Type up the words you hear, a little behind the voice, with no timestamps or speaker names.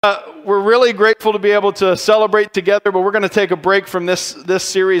we're really grateful to be able to celebrate together, but we're going to take a break from this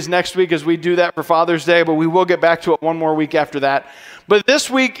series next week as we do that for Father's Day, but we will get back to it one more week after that. But this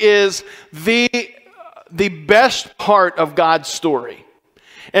week is the best part of God's story.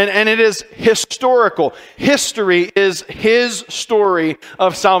 And it is historical. History is His story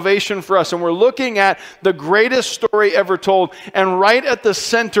of salvation for us. And we're looking at the greatest story ever told. And right at the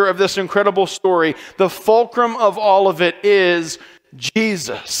center of this incredible story, the fulcrum of all of it is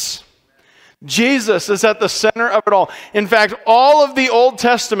Jesus. Jesus is at the center of it all. In fact, all of the Old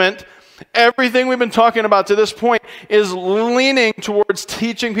Testament, everything we've been talking about to this point is leaning towards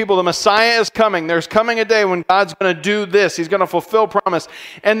teaching people the Messiah is coming. There's coming a day when God's going to do this. He's going to fulfill promise.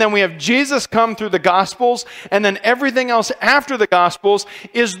 And then we have Jesus come through the Gospels, and then everything else after the Gospels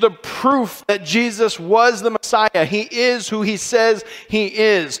is the proof that Jesus was the Messiah. He is who He says He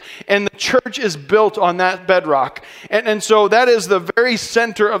is. And the church is built on that bedrock. And so that is the very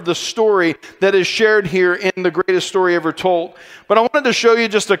center of the story that is shared here in the greatest story ever told. But I wanted to show you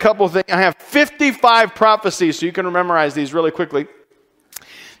just a couple of things. I have 55 prophecies, so you can memorize these really quickly.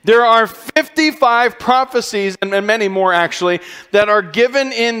 There are 55 prophecies, and many more actually, that are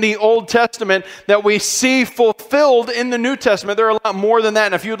given in the Old Testament that we see fulfilled in the New Testament. There are a lot more than that,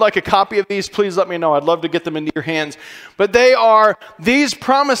 and if you'd like a copy of these, please let me know. I'd love to get them into your hands. But they are these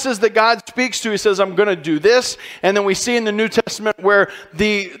promises that God speaks to. He says, I'm going to do this. And then we see in the New Testament where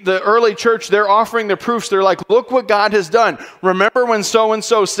the early church, they're offering the proofs. They're like, look what God has done. Remember when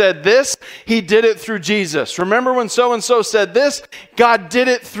so-and-so said this? He did it through Jesus. Remember when so-and-so said this? God did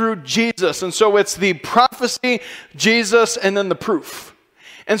it through Jesus. And so it's the prophecy, Jesus, and then the proof.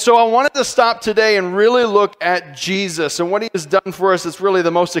 And so I wanted to stop today and really look at Jesus and what He has done for us. It's really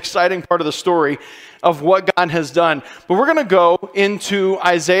the most exciting part of the story of what God has done. But we're going to go into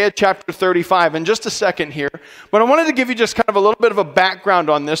Isaiah chapter 35 in just a second here. But I wanted to give you just kind of a little bit of a background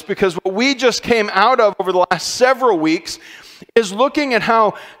on this, because what we just came out of over the last several weeks is looking at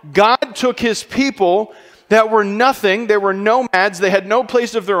how God took His people that were nothing. They were nomads. They had no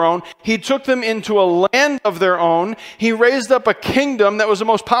place of their own. He took them into a land of their own. He raised up a kingdom that was the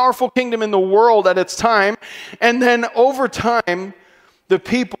most powerful kingdom in the world at its time. And then over time, the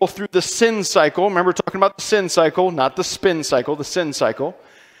people through the sin cycle, remember talking about the sin cycle, not the spin cycle, the sin cycle,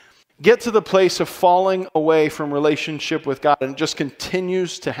 get to the place of falling away from relationship with God. And it just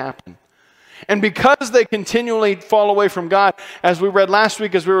continues to happen. And because they continually fall away from God, as we read last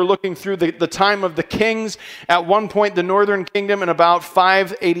week as we were looking through the time of the kings, at one point the northern kingdom in about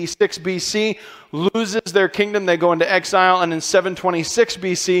 586 BC loses their kingdom. They go into exile. And in 726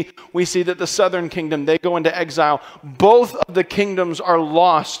 BC, we see that the southern kingdom, they go into exile. Both of the kingdoms are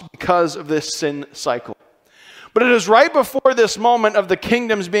lost because of this sin cycle. But it is right before this moment of the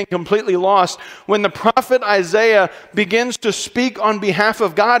kingdoms being completely lost when the prophet Isaiah begins to speak on behalf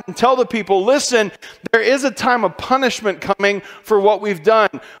of God and tell the people, listen, there is a time of punishment coming for what we've done,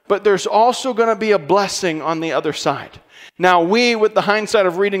 but there's also going to be a blessing on the other side. Now, we, with the hindsight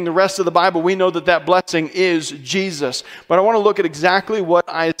of reading the rest of the Bible, we know that that blessing is Jesus. But I want to look at exactly what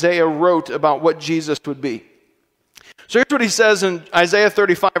Isaiah wrote about what Jesus would be. So here's what he says in Isaiah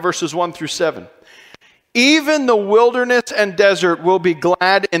 35, verses 1 through 7. Even the wilderness and desert will be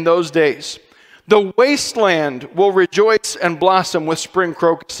glad in those days. The wasteland will rejoice and blossom with spring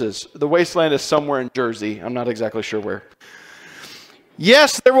crocuses. The wasteland is somewhere in Jersey. I'm not exactly sure where.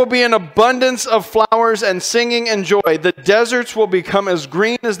 Yes, there will be an abundance of flowers and singing and joy. The deserts will become as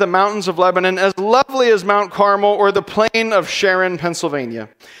green as the mountains of Lebanon, as lovely as Mount Carmel or the plain of Sharon, Pennsylvania.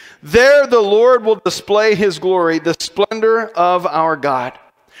 There the Lord will display His glory, the splendor of our God.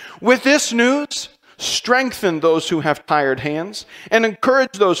 With this news, strengthen those who have tired hands and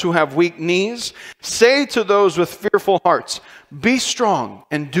encourage those who have weak knees. Say to those with fearful hearts, be strong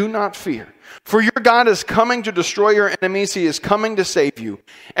and do not fear. For your God is coming to destroy your enemies. He is coming to save you.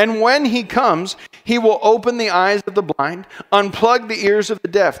 And when He comes, He will open the eyes of the blind, unplug the ears of the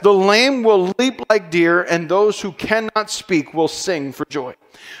deaf. The lame will leap like deer, and those who cannot speak will sing for joy.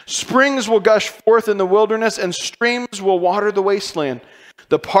 Springs will gush forth in the wilderness, and streams will water the wasteland.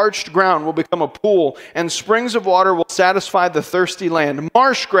 The parched ground will become a pool, and springs of water will satisfy the thirsty land.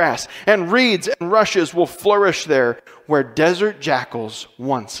 Marsh grass and reeds and rushes will flourish there, where desert jackals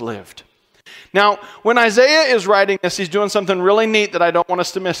once lived. Now, when Isaiah is writing this, he's doing something really neat that I don't want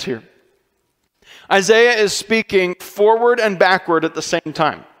us to miss here. Isaiah is speaking forward and backward at the same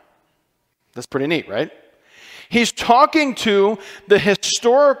time. That's pretty neat, right? He's talking to the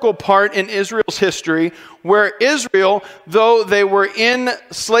historical part in Israel's history where Israel, though they were in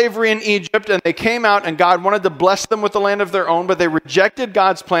slavery in Egypt and they came out and God wanted to bless them with the land of their own, but they rejected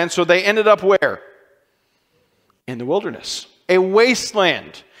God's plan, so they ended up where? In the wilderness, a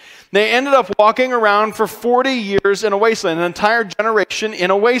wasteland. They ended up walking around for 40 years in a wasteland, an entire generation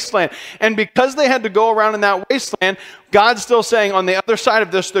in a wasteland. And because they had to go around in that wasteland, God's still saying on the other side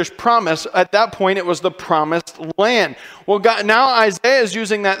of this, there's promise. At that point, it was the promised land. Well, now Isaiah is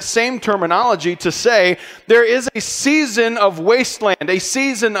using that same terminology to say there is a season of wasteland, a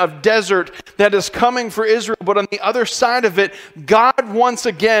season of desert that is coming for Israel. But on the other side of it, God once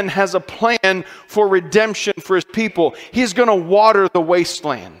again has a plan for redemption for his people. He's going to water the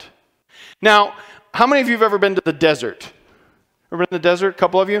wasteland. Now, how many of you have ever been to the desert? Ever been in the desert? A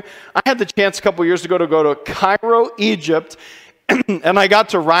couple of you? I had the chance a couple years ago to go to Cairo, Egypt, and I got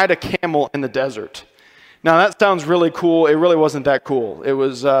to ride a camel in the desert. Now, that sounds really cool. It really wasn't that cool. It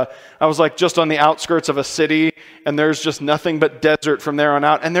was, I was like just on the outskirts of a city, and there's just nothing but desert from there on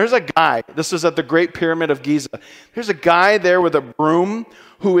out. And there's a guy, this is at the Great Pyramid of Giza. There's a guy there with a broom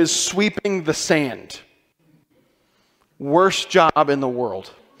who is sweeping the sand. Worst job in the world.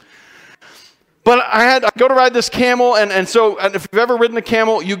 But I go to ride this camel, and so if you've ever ridden a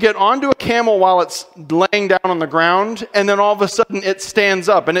camel, you get onto a camel while it's laying down on the ground, and then all of a sudden it stands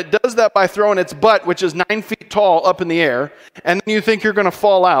up. And it does that by throwing its butt, which is 9 feet tall, up in the air, and then you think you're going to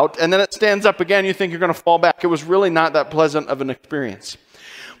fall out, and then it stands up again, you think you're going to fall back. It was really not that pleasant of an experience.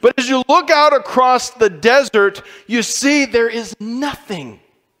 But as you look out across the desert, you see there is nothing.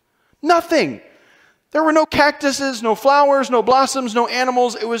 Nothing. There were no cactuses, no flowers, no blossoms, no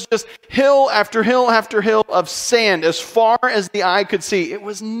animals. It was just hill after hill after hill of sand as far as the eye could see. It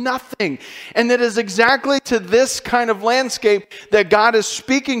was nothing. And that is exactly to this kind of landscape that God is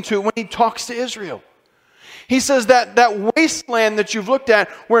speaking to when he talks to Israel. He says that wasteland that you've looked at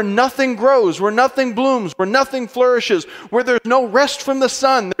where nothing grows, where nothing blooms, where nothing flourishes, where there's no rest from the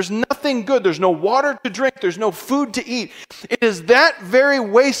sun, there's nothing good, there's no water to drink, there's no food to eat. It is that very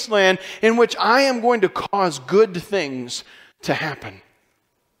wasteland in which I am going to cause good things to happen.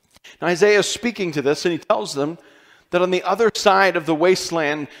 Now Isaiah is speaking to this, and he tells them that on the other side of the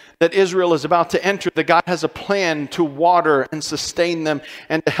wasteland that Israel is about to enter, that God has a plan to water and sustain them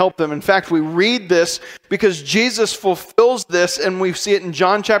and to help them. In fact, we read this because Jesus fulfills this, and we see it in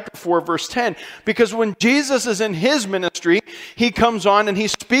John chapter 4, verse 10. Because when Jesus is in his ministry, he comes on and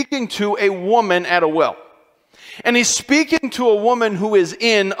he's speaking to a woman at a well. And he's speaking to a woman who is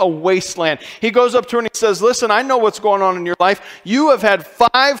in a wasteland. He goes up to her and he says, listen, I know what's going on in your life. You have had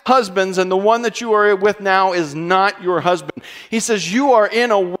 5 husbands, and the one that you are with now is not your husband. He says, you are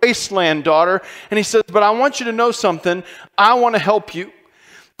in a wasteland, daughter. And he says, but I want you to know something. I want to help you.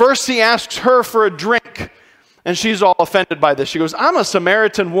 First, he asks her for a drink. And she's all offended by this. She goes, I'm a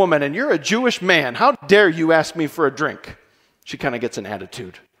Samaritan woman, and you're a Jewish man. How dare you ask me for a drink? She kind of gets an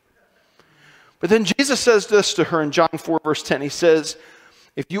attitude. But then Jesus says this to her in John 4, verse 10. He says,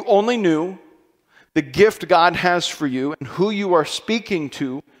 if you only knew the gift God has for you and who you are speaking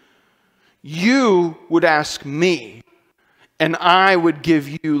to, you would ask me, and I would give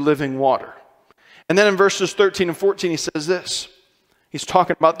you living water. And then in verses 13 and 14, he says this. He's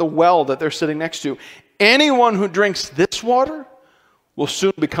talking about the well that they're sitting next to. Anyone who drinks this water will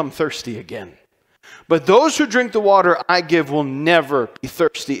soon become thirsty again. But those who drink the water I give will never be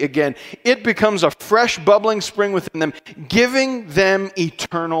thirsty again. It becomes a fresh, bubbling spring within them, giving them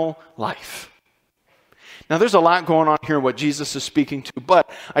eternal life. Now, there's a lot going on here, what Jesus is speaking to, but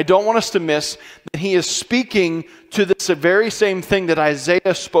I don't want us to miss that he is speaking to this very same thing that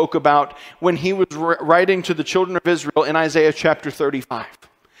Isaiah spoke about when he was writing to the children of Israel in Isaiah chapter 35.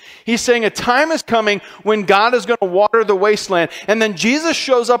 He's saying a time is coming when God is going to water the wasteland. And then Jesus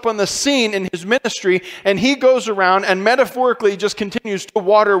shows up on the scene in his ministry, and he goes around and metaphorically just continues to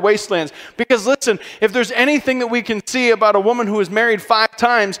water wastelands. Because listen, if there's anything that we can see about a woman who was married 5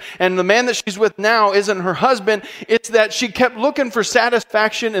 times and the man that she's with now isn't her husband, it's that she kept looking for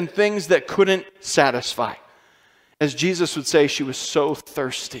satisfaction in things that couldn't satisfy. As Jesus would say, she was so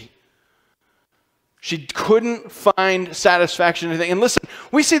thirsty. She couldn't find satisfaction in anything. And listen,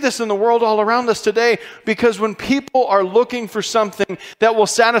 we see this in the world all around us today, because when people are looking for something that will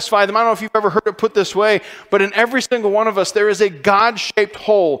satisfy them, I don't know if you've ever heard it put this way, but in every single one of us, there is a God-shaped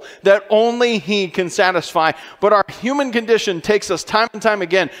hole that only he can satisfy. But our human condition takes us time and time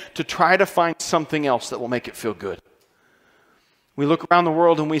again to try to find something else that will make it feel good. We look around the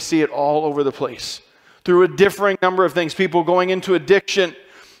world and we see it all over the place. Through a differing number of things, people going into addiction,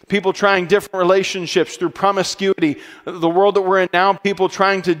 people trying different relationships, through promiscuity. The world that we're in now, people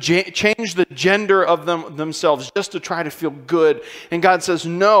trying to change the gender of themselves just to try to feel good. And God says,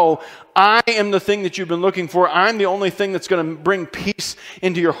 no, I am the thing that you've been looking for. I'm the only thing that's going to bring peace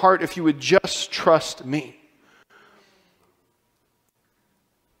into your heart if you would just trust me.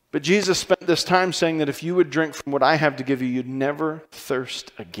 But Jesus spent this time saying that if you would drink from what I have to give you, you'd never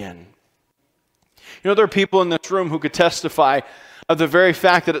thirst again. You know, there are people in this room who could testify of the very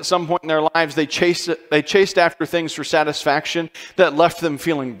fact that at some point in their lives they chased after things for satisfaction that left them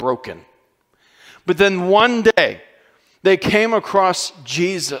feeling broken. But then one day they came across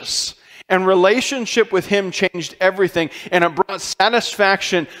Jesus, and relationship with him changed everything, and it brought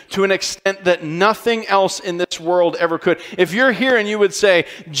satisfaction to an extent that nothing else in this world ever could. If you're here and you would say,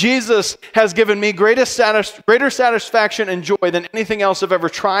 Jesus has given me greater satisfaction and joy than anything else I've ever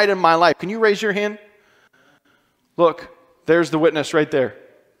tried in my life, can you raise your hand? Look, there's the witness right there.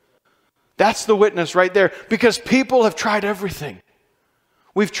 That's the witness right there, because people have tried everything.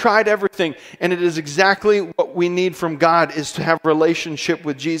 We've tried everything, and it is exactly what we need from God, is to have relationship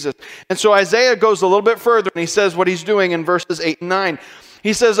with Jesus. And so Isaiah goes a little bit further, and he says what he's doing in verses 8 and 9.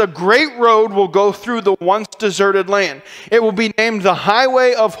 He says, a great road will go through the once deserted land. It will be named the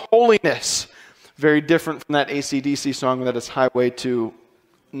highway of holiness. Very different from that AC/DC song that is highway to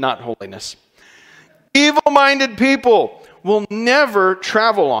not holiness. Evil-minded people will never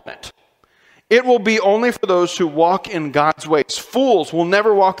travel on it. It will be only for those who walk in God's ways. Fools will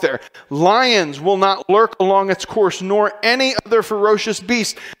never walk there. Lions will not lurk along its course, nor any other ferocious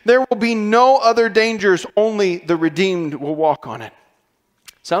beast. There will be no other dangers. Only the redeemed will walk on it.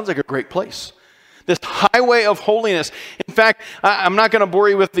 Sounds like a great place. This highway of holiness. In fact, I'm not going to bore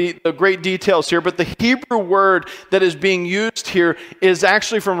you with the great details here, but the Hebrew word that is being used here is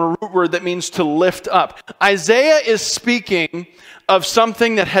actually from a root word that means to lift up. Isaiah is speaking of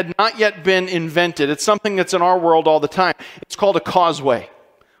something that had not yet been invented. It's something that's in our world all the time. It's called a causeway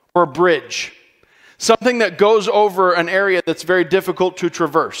or a bridge. Something that goes over an area that's very difficult to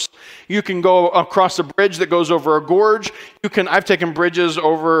traverse. You can go across a bridge that goes over a gorge. I've taken bridges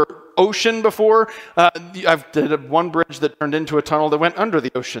over ocean before. I've did one bridge that turned into a tunnel that went under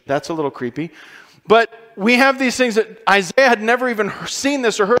the ocean. That's a little creepy. But we have these things that Isaiah had never even seen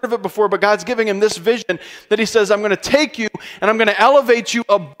this or heard of it before, but God's giving him this vision that he says, I'm going to take you and I'm going to elevate you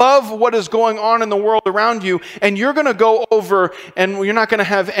above what is going on in the world around you, and you're going to go over and you're not going to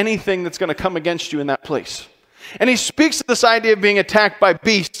have anything that's going to come against you in that place. And he speaks to this idea of being attacked by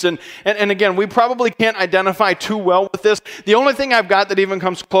beasts. And again, we probably can't identify too well with this. The only thing I've got that even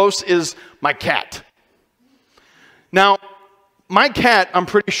comes close is my cat. Now, my cat, I'm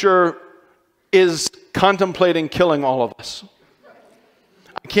pretty sure, is contemplating killing all of us.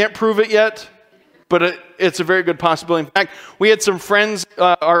 I can't prove it yet, but it's a very good possibility. In fact, we had some friends,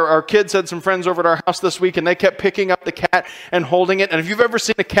 our kids had some friends over at our house this week, and they kept picking up the cat and holding it. And if you've ever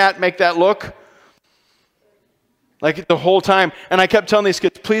seen a cat make that look, like the whole time, and I kept telling these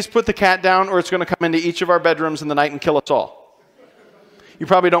kids, please put the cat down or it's going to come into each of our bedrooms in the night and kill us all. You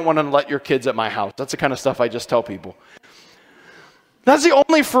probably don't want to let your kids at my house. That's the kind of stuff I just tell people. That's the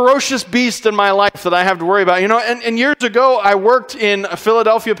only ferocious beast in my life that I have to worry about. You know, and years ago, I worked in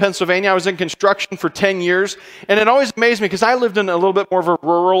Philadelphia, Pennsylvania. I was in construction for 10 years. And it always amazed me because I lived in a little bit more of a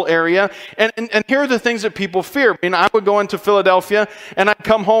rural area. And here are the things that people fear. I mean, I would go into Philadelphia and I'd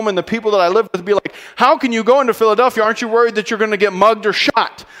come home and the people that I lived with would be like, how can you go into Philadelphia? Aren't you worried that you're going to get mugged or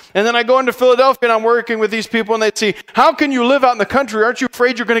shot? And then I go into Philadelphia and I'm working with these people and they'd see, how can you live out in the country? Aren't you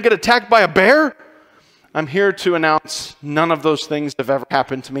afraid you're going to get attacked by a bear? I'm here to announce none of those things have ever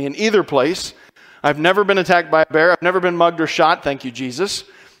happened to me in either place. I've never been attacked by a bear. I've never been mugged or shot. Thank you, Jesus.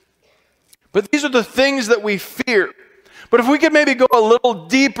 But these are the things that we fear. But if we could maybe go a little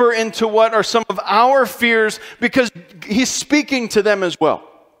deeper into what are some of our fears, because he's speaking to them as well.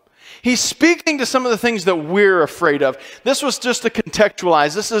 He's speaking to some of the things that we're afraid of. This was just to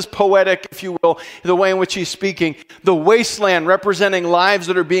contextualize. This is poetic, if you will, the way in which he's speaking. The wasteland representing lives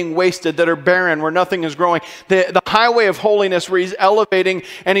that are being wasted, that are barren, where nothing is growing. The highway of holiness where he's elevating,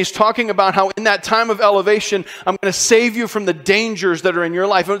 and he's talking about how in that time of elevation, I'm going to save you from the dangers that are in your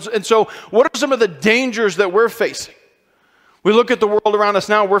life. And so what are some of the dangers that we're facing? We look at the world around us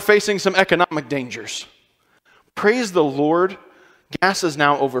now, we're facing some economic dangers. Praise the Lord. Gas is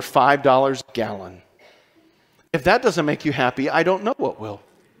now over $5 a gallon. If that doesn't make you happy, I don't know what will.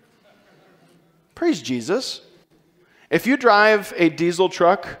 Praise Jesus. If you drive a diesel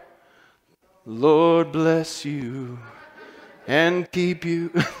truck, Lord bless you and keep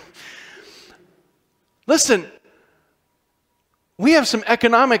you. Listen, we have some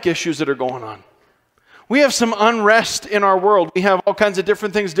economic issues that are going on. We have some unrest in our world. We have all kinds of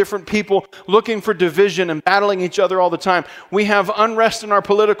different things, different people looking for division and battling each other all the time. We have unrest in our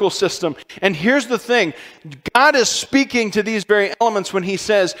political system. And here's the thing. God is speaking to these very elements when he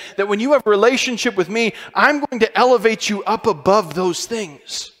says that when you have a relationship with me, I'm going to elevate you up above those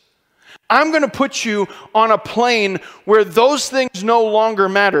things. I'm going to put you on a plane where those things no longer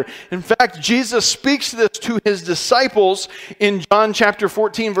matter. In fact, Jesus speaks this to his disciples in John chapter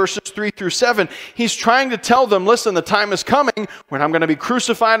 14, verses 3 through 7. He's trying to tell them, listen, the time is coming when I'm going to be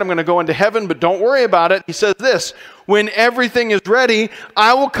crucified. I'm going to go into heaven, but don't worry about it. He says this, when everything is ready,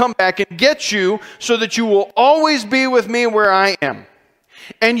 I will come back and get you so that you will always be with me where I am.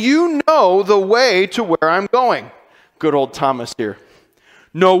 And you know the way to where I'm going. Good old Thomas here.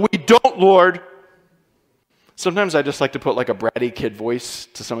 No, we don't, Lord. Sometimes I just like to put like a bratty kid voice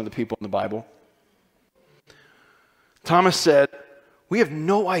to some of the people in the Bible. Thomas said, we have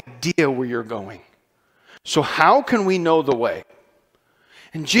no idea where you're going. So how can we know the way?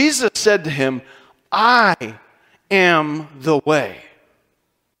 And Jesus said to him, I am the way.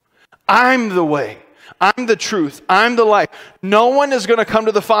 I'm the way. I'm the truth. I'm the life. No one is going to come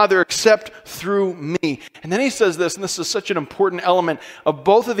to the Father except through me. And then he says this, and this is such an important element of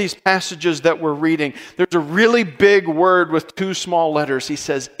both of these passages that we're reading. There's a really big word with two small letters. He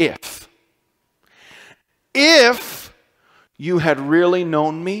says, if. If you had really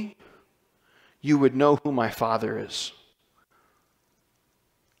known me, you would know who my Father is.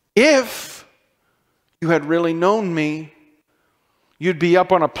 If you had really known me, you'd be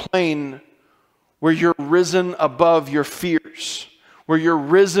up on a plane where you're risen above your fears, where you're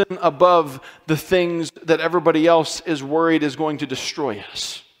risen above the things that everybody else is worried is going to destroy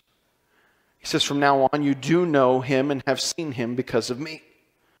us. He says, from now on, you do know him and have seen him because of me.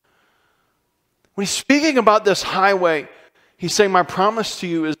 When he's speaking about this highway, he's saying, my promise to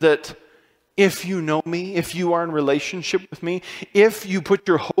you is that if you know me, if you are in relationship with me, if you put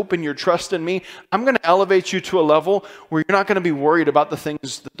your hope and your trust in me, I'm going to elevate you to a level where you're not going to be worried about the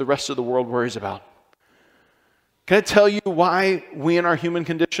things that the rest of the world worries about. Can I tell you why we in our human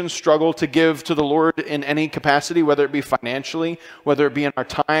condition struggle to give to the Lord in any capacity, whether it be financially, whether it be in our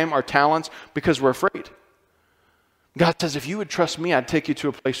time, our talents? Because we're afraid. God says, if you would trust me, I'd take you to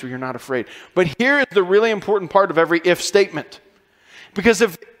a place where you're not afraid. But here is the really important part of every if statement. Because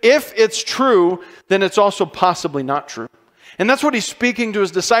if it's true, then it's also possibly not true. And that's what he's speaking to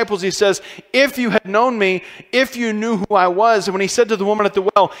his disciples. He says, if you had known me, if you knew who I was, and when he said to the woman at the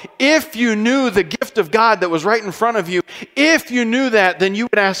well, if you knew the gift of God that was right in front of you, if you knew that, then you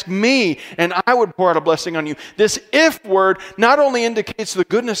would ask me, and I would pour out a blessing on you. This if word not only indicates the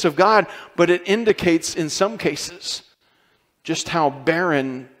goodness of God, but it indicates, in some cases, just how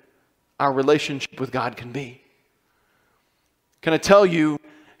barren our relationship with God can be. Can I tell you,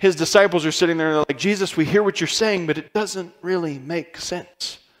 his disciples are sitting there and they're like, Jesus, we hear what you're saying, but it doesn't really make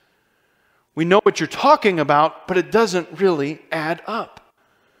sense. We know what you're talking about, but it doesn't really add up.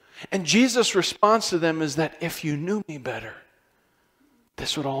 And Jesus' response to them is that if you knew me better,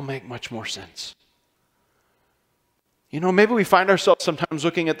 this would all make much more sense. You know, maybe we find ourselves sometimes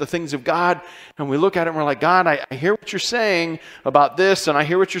looking at the things of God and we look at it and we're like, God, I hear what you're saying about this, and I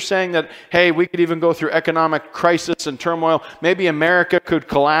hear what you're saying that, hey, we could even go through economic crisis and turmoil. Maybe America could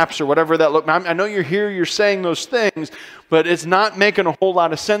collapse or whatever that looks. I know you're saying those things, but it's not making a whole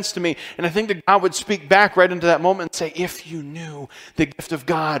lot of sense to me. And I think that God would speak back right into that moment and say, if you knew the gift of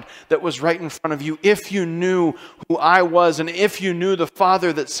God that was right in front of you, if you knew who I was, and if you knew the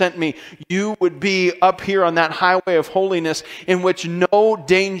Father that sent me, you would be up here on that highway of holiness in which no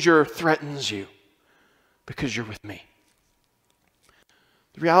danger threatens you because you're with me.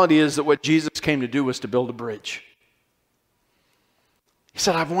 The reality is that what Jesus came to do was to build a bridge. He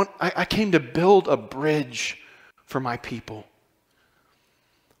said, I came to build a bridge for my people.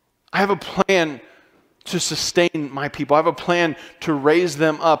 I have a plan to sustain my people. I have a plan to raise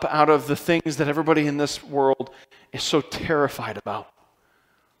them up out of the things that everybody in this world is so terrified about.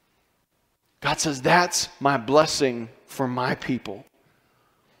 God says, that's my blessing for my people.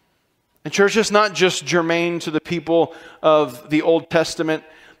 And church, it's not just germane to the people of the Old Testament.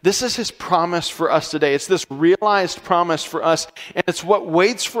 This is his promise for us today. It's this realized promise for us, and it's what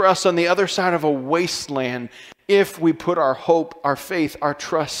waits for us on the other side of a wasteland if we put our hope, our faith, our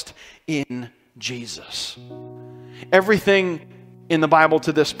trust in Jesus. Everything in the Bible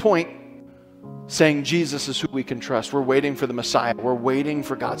to this point saying Jesus is who we can trust. We're waiting for the Messiah. We're waiting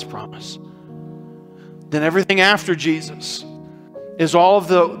for God's promise. Then everything after Jesus is all of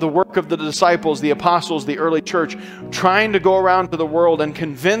the work of the disciples, the apostles, the early church, trying to go around to the world and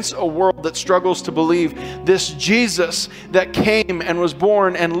convince a world that struggles to believe this Jesus that came and was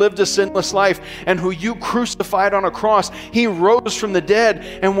born and lived a sinless life and who you crucified on a cross. He rose from the dead,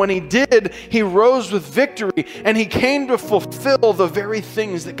 and when he did, he rose with victory, and he came to fulfill the very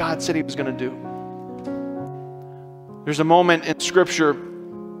things that God said he was going to do. There's a moment in Scripture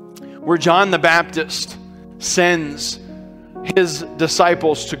where John the Baptist sends his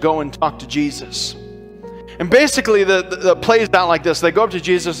disciples to go and talk to Jesus. And basically the plays out like this. They go up to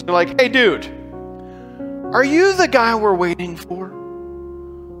Jesus and they're like, hey dude, are you the guy we're waiting for?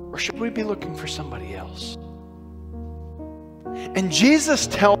 Or should we be looking for somebody else? And Jesus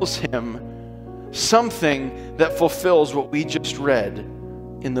tells him something that fulfills what we just read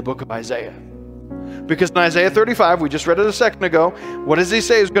in the book of Isaiah. Because in Isaiah 35, we just read it a second ago, what does he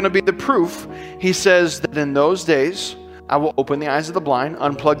say is going to be the proof? He says that in those days, I will open the eyes of the blind,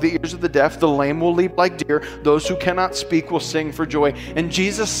 unplug the ears of the deaf, the lame will leap like deer, those who cannot speak will sing for joy. And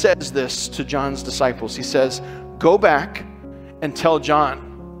Jesus says this to John's disciples. He says, go back and tell John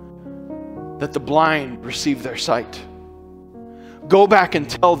that the blind receive their sight. Go back and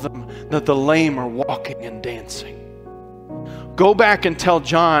tell them that the lame are walking and dancing. Go back and tell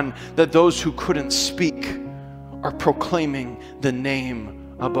John that those who couldn't speak are proclaiming the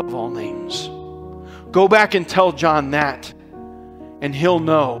name above all names. Go back and tell John that, and he'll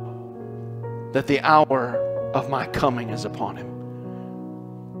know that the hour of my coming is upon him.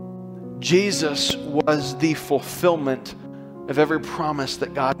 Jesus was the fulfillment of every promise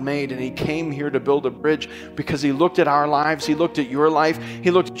that God made, and he came here to build a bridge because he looked at our lives, he looked at your life,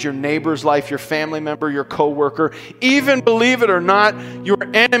 he looked at your neighbor's life, your family member, your coworker, even, believe it or not, your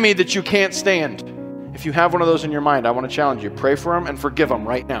enemy that you can't stand. If you have one of those in your mind, I want to challenge you. Pray for them and forgive them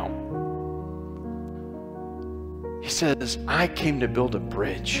right now. He says, I came to build a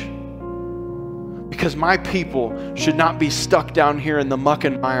bridge because my people should not be stuck down here in the muck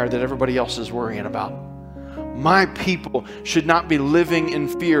and mire that everybody else is worrying about. My people should not be living in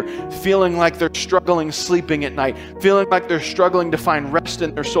fear, feeling like they're struggling sleeping at night, feeling like they're struggling to find rest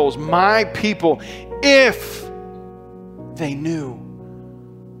in their souls. My people, if they knew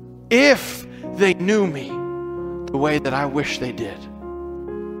me the way that I wish they did,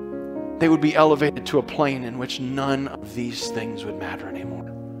 they would be elevated to a plane in which none of these things would matter anymore.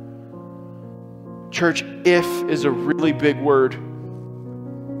 Church, if is a really big word.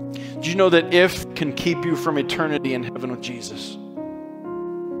 Do you know that if can keep you from eternity in heaven with Jesus?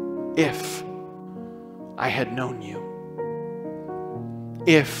 If I had known you.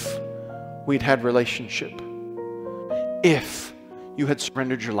 If we'd had relationship. If you had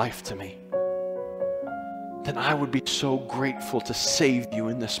surrendered your life to me, then I would be so grateful to save you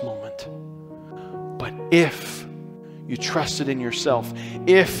in this moment. But if you trusted in yourself,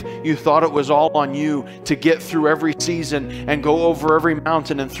 if you thought it was all on you to get through every season and go over every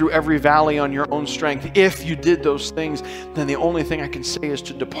mountain and through every valley on your own strength, if you did those things, then the only thing I can say is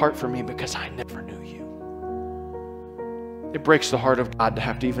to depart from me because I never knew you. It breaks the heart of God to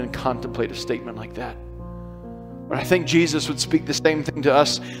have to even contemplate a statement like that. But I think Jesus would speak the same thing to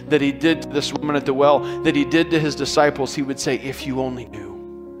us that he did to this woman at the well, that he did to his disciples. He would say, if you only knew,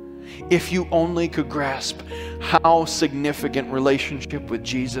 if you only could grasp how significant relationship with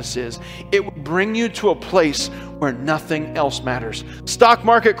Jesus is, it would bring you to a place where nothing else matters. Stock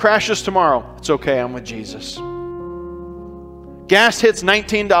market crashes tomorrow. It's okay, I'm with Jesus. Gas hits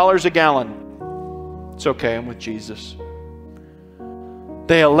 $19 a gallon. It's okay, I'm with Jesus.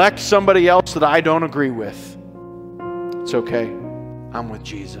 They elect somebody else that I don't agree with. It's okay. I'm with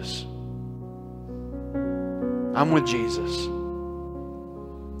Jesus. I'm with Jesus.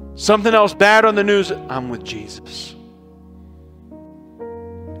 Something else bad on the news, I'm with Jesus.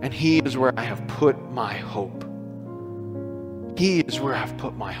 And he is where I have put my hope. He is where I've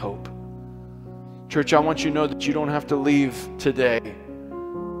put my hope. Church, I want you to know that you don't have to leave today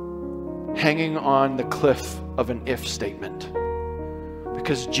hanging on the cliff of an if statement.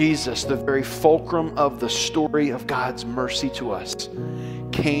 Because Jesus, the very fulcrum of the story of God's mercy to us,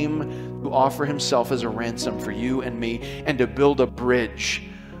 came to offer himself as a ransom for you and me and to build a bridge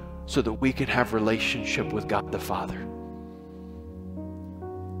so that we could have relationship with God the Father.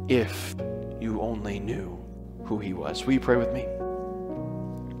 If you only knew who he was. Will you pray with me?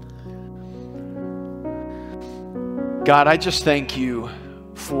 God, I just thank you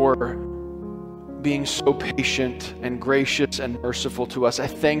for being so patient and gracious and merciful to us. I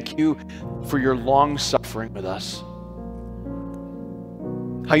thank you for your long suffering with us.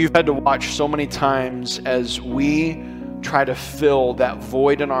 How you've had to watch so many times as we try to fill that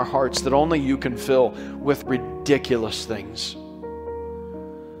void in our hearts that only you can fill with ridiculous things.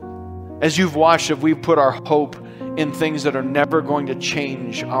 As you've watched, if we've put our hope in things that are never going to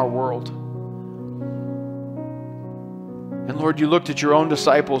change our world. And Lord, you looked at your own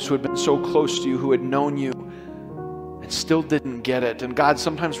disciples who had been so close to you, who had known you, and still didn't get it. And God,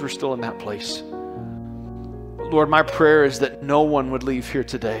 sometimes we're still in that place. But Lord, my prayer is that no one would leave here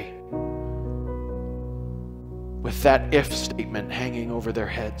today with that if statement hanging over their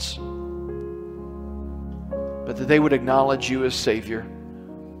heads. but that they would acknowledge you as Savior,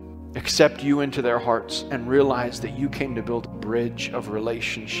 accept you into their hearts, and realize that you came to build a bridge of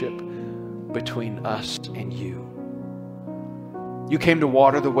relationship between us and you. You came to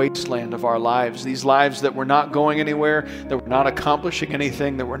water the wasteland of our lives, these lives that were not going anywhere, that were not accomplishing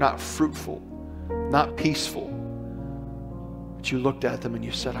anything, that were not fruitful, not peaceful. But you looked at them and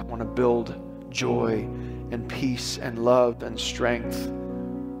you said, I want to build joy and peace and love and strength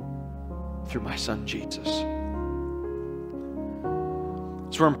through my Son, Jesus.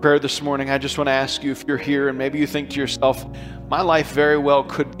 As we're in prayer this morning, I just want to ask you, if you're here and maybe you think to yourself, my life very well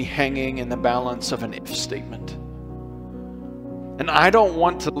could be hanging in the balance of an if statement. And I don't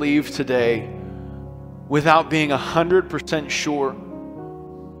want to leave today without being 100% sure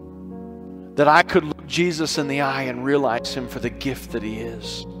that I could look Jesus in the eye and realize him for the gift that he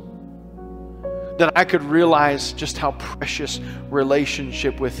is. That I could realize just how precious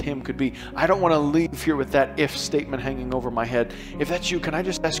relationship with him could be. I don't want to leave here with that if statement hanging over my head. If that's you, can I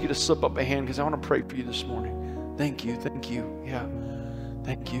just ask you to slip up a hand, because I want to pray for you this morning. Thank you, yeah,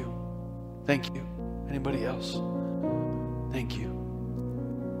 thank you. Anybody else? Thank you.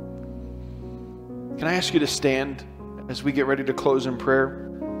 Can I ask you to stand as we get ready to close in prayer?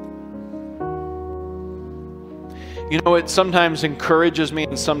 You know, it sometimes encourages me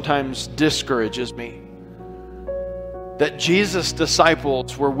and sometimes discourages me that Jesus'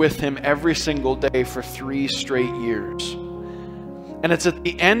 disciples were with him every single day for 3 straight years. And it's at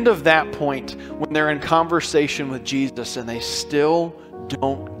the end of that point when they're in conversation with Jesus and they still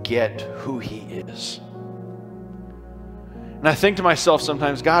don't get who he is. And I think to myself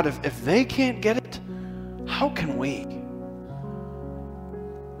sometimes, God, if they can't get it, how can we?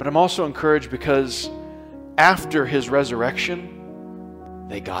 But I'm also encouraged because after his resurrection,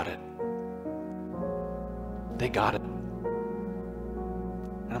 they got it. They got it.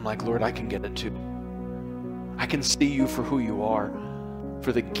 And I'm like, Lord, I can get it too. I can see you for who you are,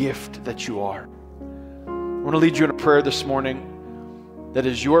 for the gift that you are. I want to lead you in a prayer this morning that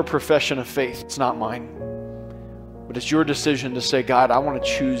is your profession of faith. It's not mine. But it's your decision to say, God, I want to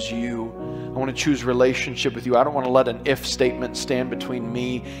choose you. I want to choose relationship with you. I don't want to let an if statement stand between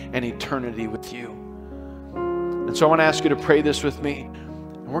me and eternity with you. And so I want to ask you to pray this with me.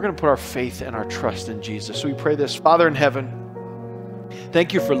 And we're going to put our faith and our trust in Jesus. So we pray this. Father in heaven,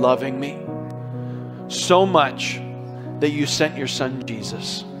 thank you for loving me so much that you sent your Son,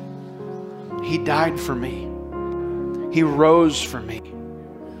 Jesus. He died for me. He rose for me.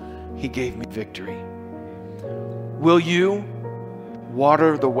 He gave me victory. Will you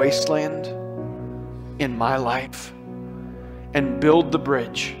water the wasteland in my life and build the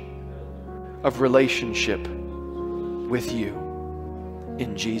bridge of relationship with you?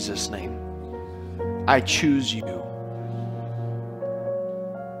 In Jesus' name, I choose you.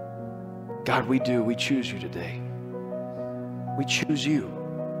 God, we choose you today. We choose you.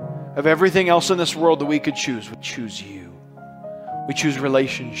 Of everything else in this world that we could choose, we choose you. We choose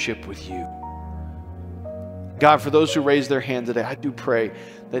relationship with you. God, for those who raise their hand today, I do pray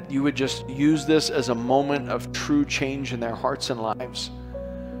that you would just use this as a moment of true change in their hearts and lives.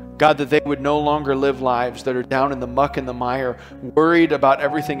 God, that they would no longer live lives that are down in the muck and the mire, worried about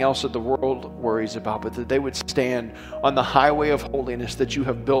everything else that the world worries about, but that they would stand on the highway of holiness that you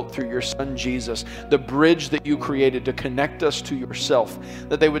have built through your Son, Jesus, the bridge that you created to connect us to yourself,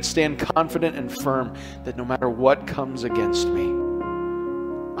 that they would stand confident and firm that no matter what comes against me,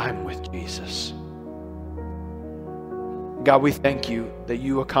 I'm with Jesus. God, we thank you that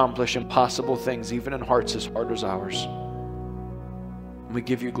you accomplish impossible things, even in hearts as hard as ours. And we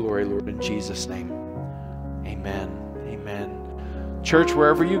give you glory, Lord, in Jesus' name. Amen. Amen. Church,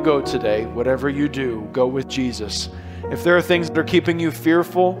 wherever you go today, whatever you do, go with Jesus. If there are things that are keeping you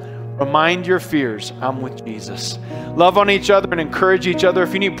fearful, remind your fears, I'm with Jesus. Love on each other and encourage each other.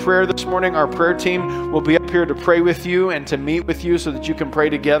 If you need prayer this morning, our prayer team will be up here to pray with you and to meet with you so that you can pray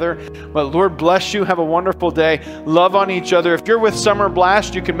together. But Lord bless you. Have a wonderful day. Love on each other. If you're with Summer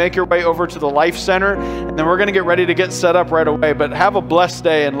Blast, you can make your way over to the Life Center, and then we're going to get ready to get set up right away. But have a blessed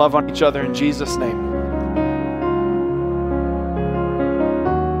day and love on each other in Jesus' name.